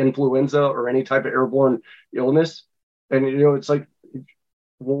the influenza or any type of airborne illness? And, it's like,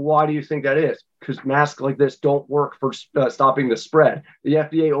 well, why do you think that is? Because masks like this don't work for stopping the spread. The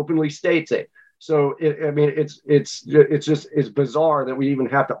FDA openly states it. So, it's bizarre that we even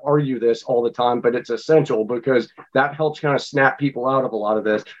have to argue this all the time, but it's essential because that helps kind of snap people out of a lot of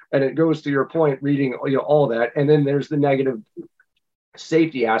this. And it goes to your point, reading, all that. And then there's the negative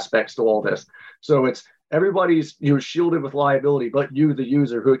safety aspects to all this. So it's, everybody's shielded with liability, but you, the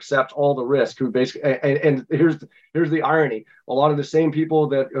user, who accepts all the risk, who basically, and here's the irony: a lot of the same people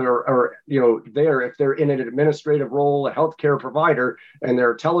that are there, if they're in an administrative role, a healthcare provider, and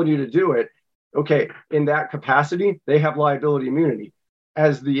they're telling you to do it, okay, in that capacity, they have liability immunity.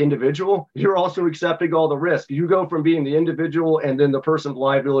 As the individual, you're also accepting all the risk. You go from being the individual and then the person's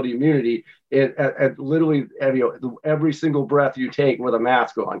liability immunity at literally every single breath you take with a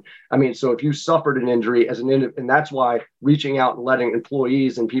mask on. I mean, so if you suffered an injury as and that's why reaching out and letting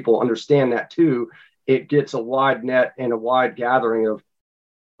employees and people understand that too, it gets a wide net and a wide gathering of,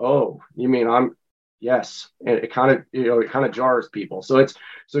 oh, you mean yes. And it kind of jars people. So it's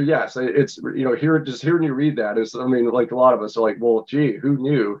hearing you read that is, like a lot of us are like, well, gee, who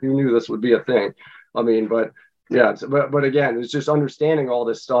knew this would be a thing? I mean, but yeah, but again, it's just understanding all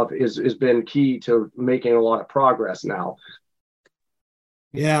this stuff has been key to making a lot of progress now.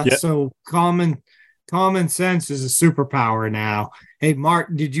 Yeah. So common sense is a superpower now. Hey,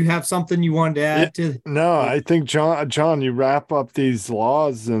 Mark, did you have something you wanted to add to? No, I think John, you wrap up these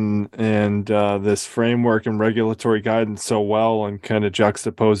laws and this framework and regulatory guidance so well, and kind of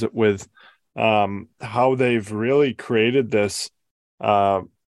juxtapose it with how they've really created this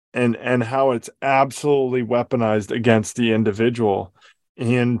and how it's absolutely weaponized against the individual,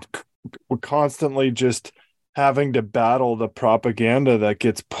 and we're constantly just having to battle the propaganda that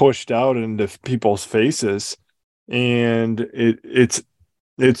gets pushed out into people's faces. And it's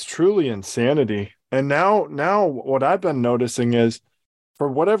truly insanity. And now what I've been noticing is, for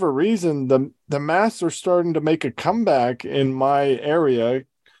whatever reason, the masks are starting to make a comeback in my area.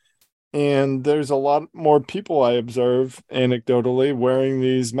 And there's a lot more people I observe anecdotally wearing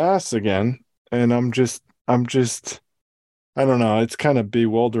these masks again. And I'm just, I don't know. It's kind of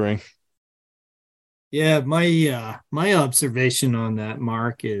bewildering. Yeah, my observation on that,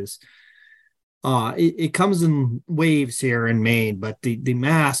 Mark, is it comes in waves here in Maine, but the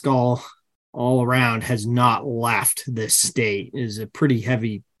mask all around has not left this state. It is a pretty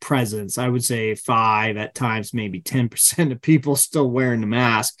heavy presence. I would say 5, at times maybe 10% of people still wearing the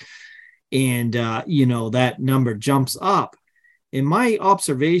mask, and that number jumps up. And my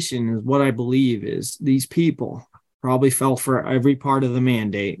observation is, what I believe is, these people probably fell for every part of the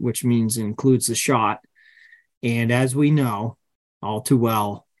mandate, which means includes the shot. And as we know all too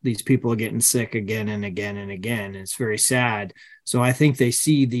well, these people are getting sick again and again and again. And it's very sad. So I think they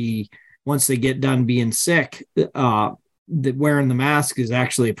see once they get done being sick, that wearing the mask is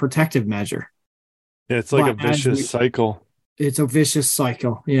actually a protective measure. Yeah, it's like a vicious cycle. It's a vicious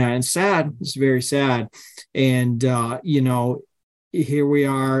cycle. Yeah. And sad. It's very sad. And, here we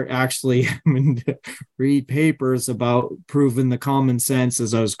are actually read papers about proving the common sense,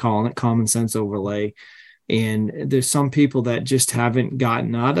 as I was calling it, common sense overlay. And there's some people that just haven't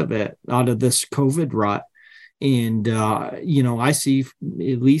gotten out of this COVID rut. And, I see,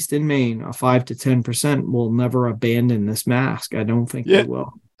 at least in Maine, a 5 to 10% will never abandon this mask. I don't think they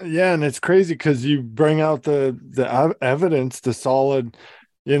will. Yeah. And it's crazy because you bring out the evidence, the solid,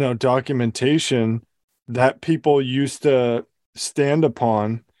 documentation that people used to stand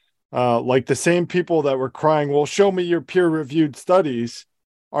upon, like the same people that were crying, well, show me your peer-reviewed studies,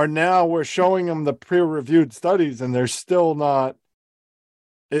 are now we're showing them the peer-reviewed studies and they're still not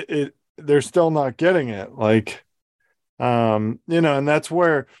they're still not getting it. Like, and that's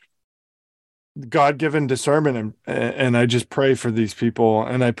where God-given discernment, and I just pray for these people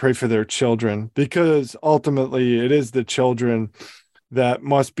and I pray for their children, because ultimately it is the children that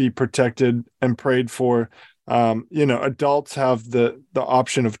must be protected and prayed for. Adults have the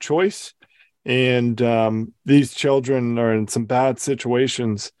option of choice, and these children are in some bad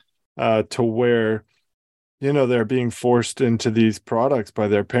situations to where, they're being forced into these products by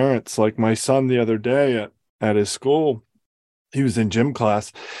their parents. Like my son the other day at his school, he was in gym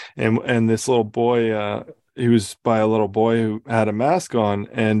class, and this little boy, he was by a little boy who had a mask on,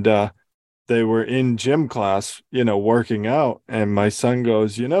 and they were in gym class, working out. And my son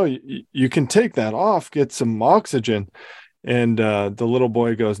goes, you can take that off, get some oxygen. And the little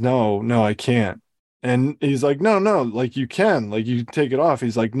boy goes, no, I can't. And he's like, no, like you can, like you take it off.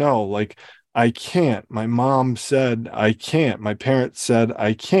 He's like, no, like I can't. My mom said I can't. My parents said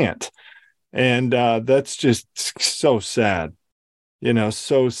I can't. And that's just so sad.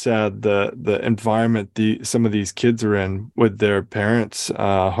 So sad, the environment some of these kids are in with their parents,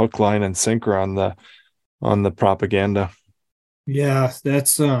 hook, line, and sinker on the propaganda. Yeah,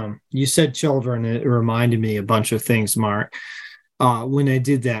 that's you said children. It reminded me a bunch of things, Mark. When I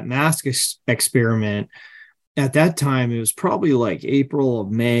did that mask experiment, at that time, it was probably like April or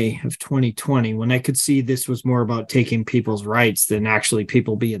May of 2020, when I could see this was more about taking people's rights than actually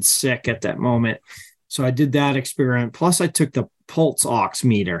people being sick at that moment. So I did that experiment. Plus, I took the pulse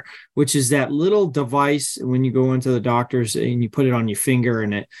oximeter, which is that little device when you go into the doctor's and you put it on your finger,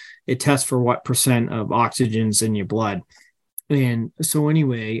 and it tests for what percent of oxygen's in your blood. And so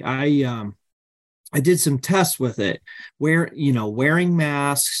anyway, I did some tests with it, wearing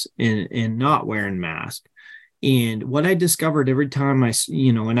masks and not wearing masks. And what I discovered every time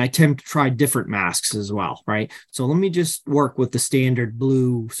and I tend to try different masks as well, right? So let me just work with the standard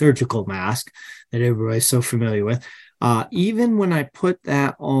blue surgical mask that everybody's so familiar with. Even when I put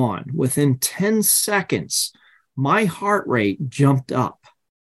that on, within 10 seconds, my heart rate jumped up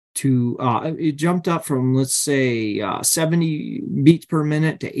from, let's say, 70 beats per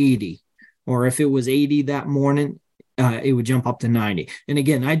minute to 80. Or if it was 80 that morning, it would jump up to 90. And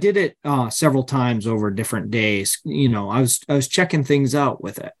again, I did it several times over different days. I was checking things out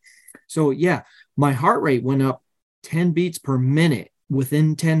with it. So yeah, my heart rate went up 10 beats per minute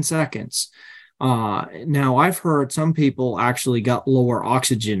within 10 seconds. Now I've heard some people actually got lower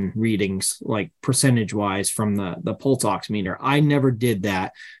oxygen readings, like percentage wise, from the pulse oximeter. I never did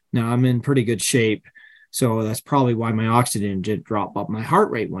that. Now I'm in pretty good shape, so that's probably why my oxygen did drop, but my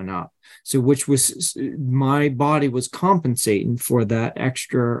heart rate went up. So which was, my body was compensating for that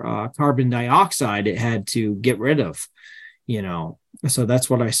extra carbon dioxide it had to get rid of, So that's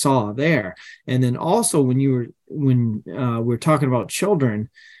what I saw there. And then also when we're talking about children,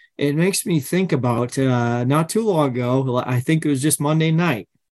 it makes me think about not too long ago, I think it was just Monday night.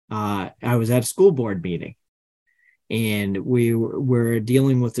 I was at a school board meeting, and we were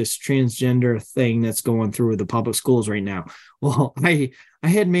dealing with this transgender thing that's going through the public schools right now. Well, I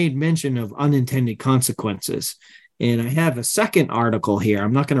had made mention of unintended consequences, and I have a second article here.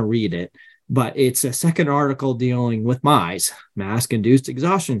 I'm not going to read it, but it's a second article dealing with MISE, mask-induced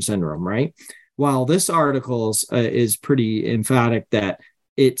exhaustion syndrome, right? While this article is pretty emphatic that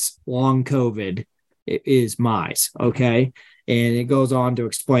it's long COVID, it is MISE, okay? And it goes on to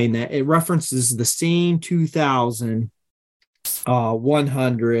explain that it references the same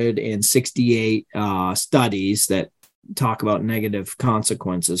 2,168 studies that talk about negative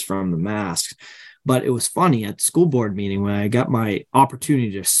consequences from the masks. But it was funny at the school board meeting when I got my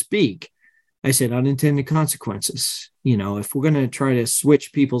opportunity to speak. I said, unintended consequences. You know, if we're going to try to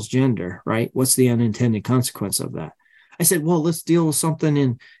switch people's gender, right? What's the unintended consequence of that? I said, well, let's deal with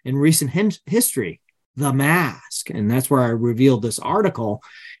something in recent history, the mask. And that's where I revealed this article.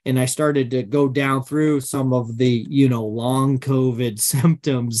 And I started to go down through some of the, long COVID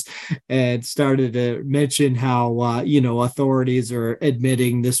symptoms and started to mention how, authorities are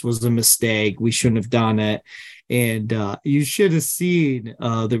admitting this was a mistake. We shouldn't have done it. And you should have seen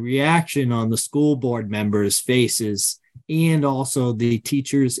the reaction on the school board members' faces and also the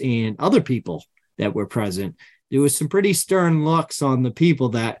teachers and other people that were present. There was some pretty stern looks on the people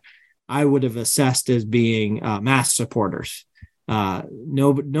that I would have assessed as being mask supporters.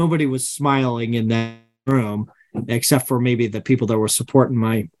 Nobody was smiling in that room, except for maybe the people that were supporting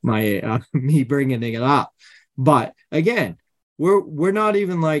my me bringing it up. But again, we're not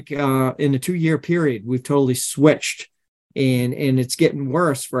even like in a 2-year period, we've totally switched, and it's getting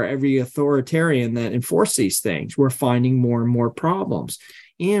worse for every authoritarian that enforces these things. We're finding more and more problems.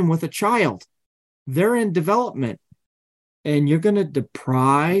 And with a child, they're in development, and you're going to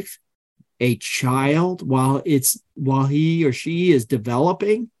deprive a child while he or she is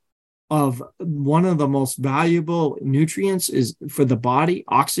developing of one of the most valuable nutrients is for the body,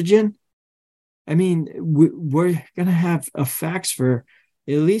 oxygen. I mean, we're going to have effects for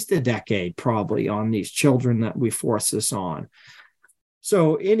at least a decade probably on these children that we force this on.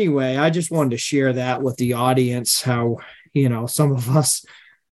 So anyway, I just wanted to share that with the audience, how, some of us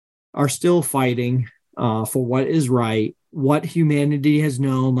are still fighting for what is right, what humanity has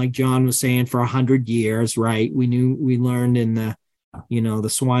known, like John was saying, for 100 years, right? We learned in the, the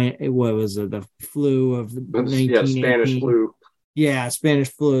swine, what was it, the flu of 1918. Yeah, Spanish flu. Yeah, Spanish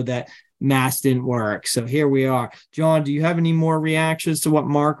flu, that masks didn't work. So here we are. John, do you have any more reactions to what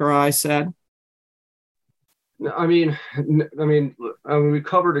Mark or I said? I mean, we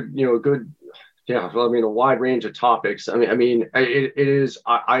covered a good, a wide range of topics. It is.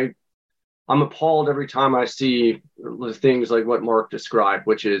 I'm appalled every time I see things like what Mark described,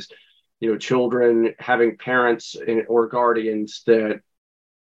 which is, children having parents or guardians that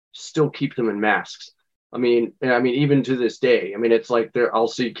still keep them in masks. I mean, even to this day, it's like I'll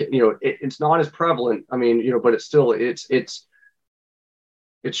see, it's not as prevalent. But it's still, it's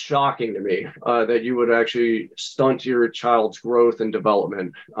shocking to me that you would actually stunt your child's growth and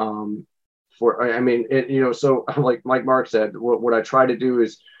development. So like Mark said, what I try to do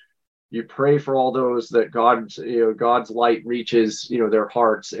is, you pray for all those that God's light reaches, their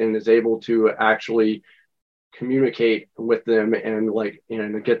hearts and is able to actually communicate with them and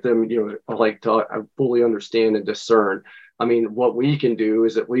get them, to fully understand and discern. What we can do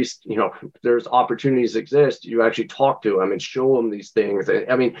is at least, there's opportunities exist. You actually talk to them and show them these things.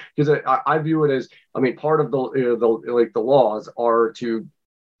 Because I view it as, part of the laws are to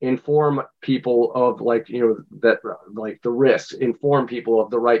inform people of the risks, inform people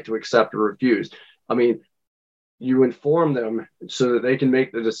of the right to accept or refuse. You inform them so that they can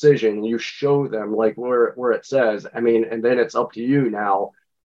make the decision. You show them where it says, and then it's up to you now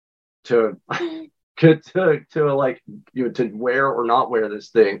to wear or not wear this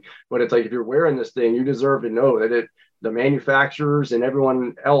thing. But it's like, if you're wearing this thing, you deserve to know that the manufacturers and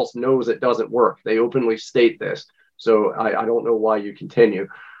everyone else knows it doesn't work. They openly state this. So I don't know why you continue.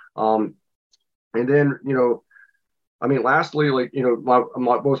 And then, lastly,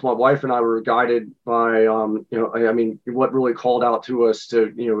 both my wife and I were guided by, what really called out to us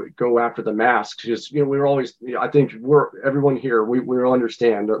to, go after the masks. Just, we were always, I think everyone here, we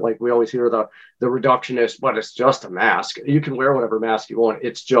understand that, we always hear the reductionist, but it's just a mask. You can wear whatever mask you want.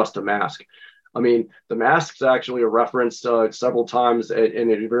 It's just a mask. The masks actually are referenced several times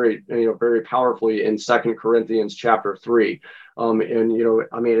and it very, very powerfully in 2 Corinthians chapter 3.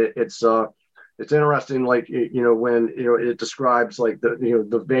 It's interesting, when, it describes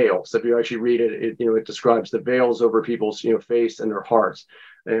the veils. If you actually read it, it describes the veils over people's, face and their hearts.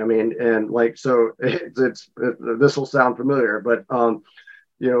 So this will sound familiar, but, so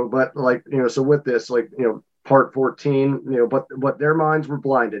with this, part 14, but their minds were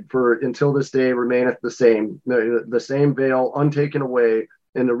blinded, for until this day remaineth the same veil untaken away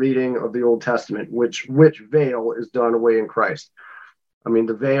in the reading of the Old Testament, which veil is done away in Christ.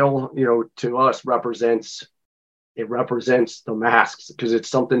 The veil, to us represents the masks, because it's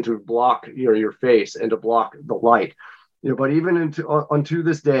something to block your face and to block the light. But even unto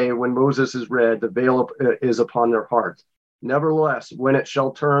this day, when Moses is read, the veil is upon their hearts. Nevertheless, when it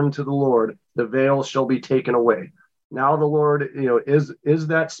shall turn to the Lord, the veil shall be taken away. Now the Lord, is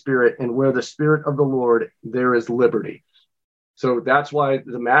that Spirit, and where the Spirit of the Lord, there is liberty. So that's why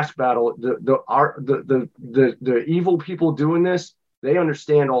the mask battle, the evil people doing this they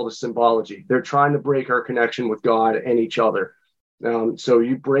understand all the symbology. They're trying to break our connection with God and each other. So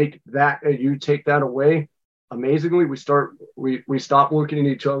you break that, you take that away. Amazingly, we stop looking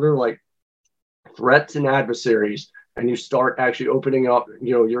at each other like threats and adversaries, and you start actually opening up,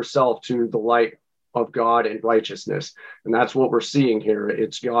 yourself to the light of God and righteousness. And that's what we're seeing here.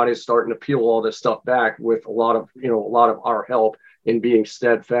 It's God is starting to peel all this stuff back with a lot of our help in being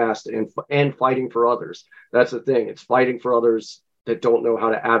steadfast and fighting for others. That's the thing. It's fighting for others that don't know how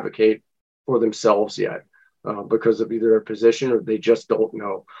to advocate for themselves yet, because of either their position or they just don't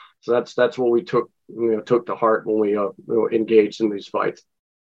know. So that's what we took to heart when we engaged in these fights.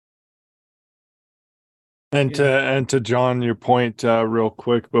 And to John, your point, real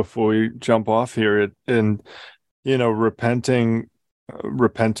quick before we jump off here, repenting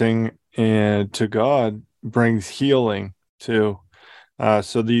and to God brings healing too.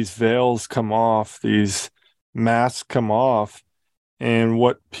 So these veils come off, these masks come off, and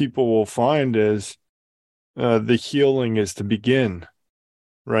what people will find is the healing is to begin,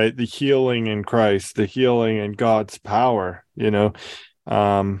 right? The healing in Christ, the healing in God's power,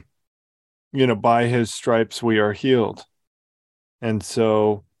 by his stripes we are healed. And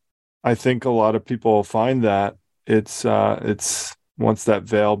so I think a lot of people will find that it's once that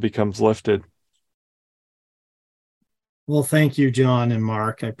veil becomes lifted. Well, thank you, John and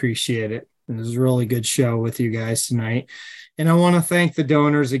Mark. I appreciate it. It was a really good show with you guys tonight. And I want to thank the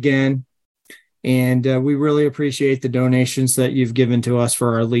donors again. And we really appreciate the donations that you've given to us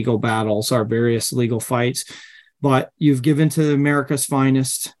for our legal battles, our various legal fights. But you've given to America's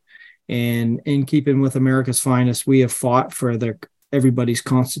finest. And in keeping with America's finest, we have fought for everybody's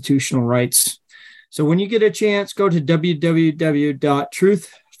constitutional rights. So when you get a chance, go to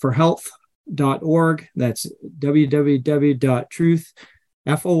www.truthforhealth.org. That's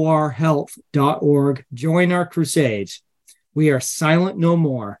www.truthforhealth.org. Join our crusades. We are silent no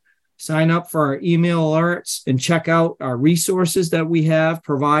more. Sign up for our email alerts and check out our resources that we have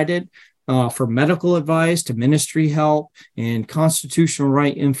provided for medical advice to ministry help and constitutional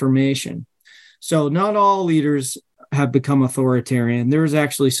right information. So not all leaders have become authoritarian. There's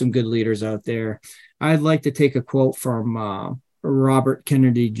actually some good leaders out there. I'd like to take a quote from Robert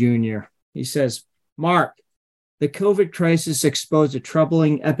Kennedy Jr. He says, "Mark, the COVID crisis exposed a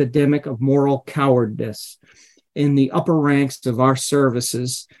troubling epidemic of moral cowardice in the upper ranks of our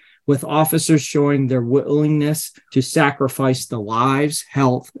services, with officers showing their willingness to sacrifice the lives,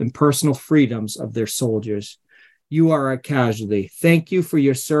 health, and personal freedoms of their soldiers. You are a casualty. Thank you for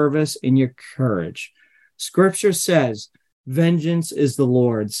your service and your courage. Scripture says, vengeance is the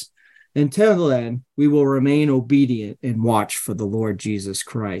Lord's. Until then, we will remain obedient and watch for the Lord Jesus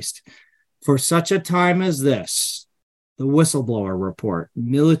Christ. For such a time as this, the Whistleblower Report,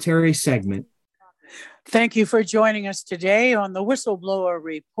 military segment." Thank you for joining us today on the Whistleblower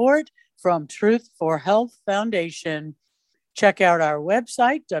Report from Truth for Health Foundation. Check out our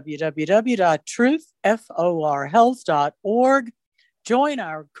website, www.truthforhealth.org. Join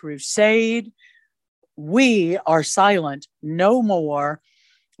our crusade. We are silent no more.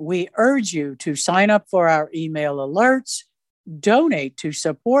 We urge you to sign up for our email alerts, donate to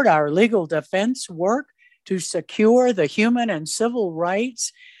support our legal defense work to secure the human and civil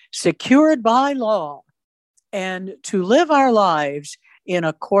rights secured by law, and to live our lives in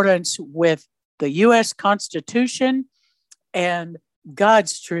accordance with the U.S. Constitution and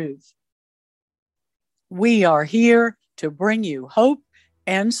God's truth. We are here to bring you hope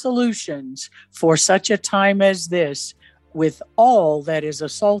and solutions for such a time as this. With all that is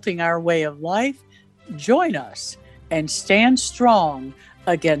assaulting our way of life, join us and stand strong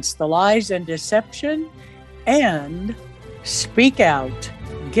against the lies and deception, and speak out,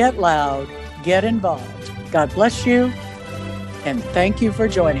 get loud, get involved. God bless you, and thank you for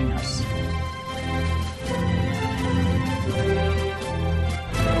joining us.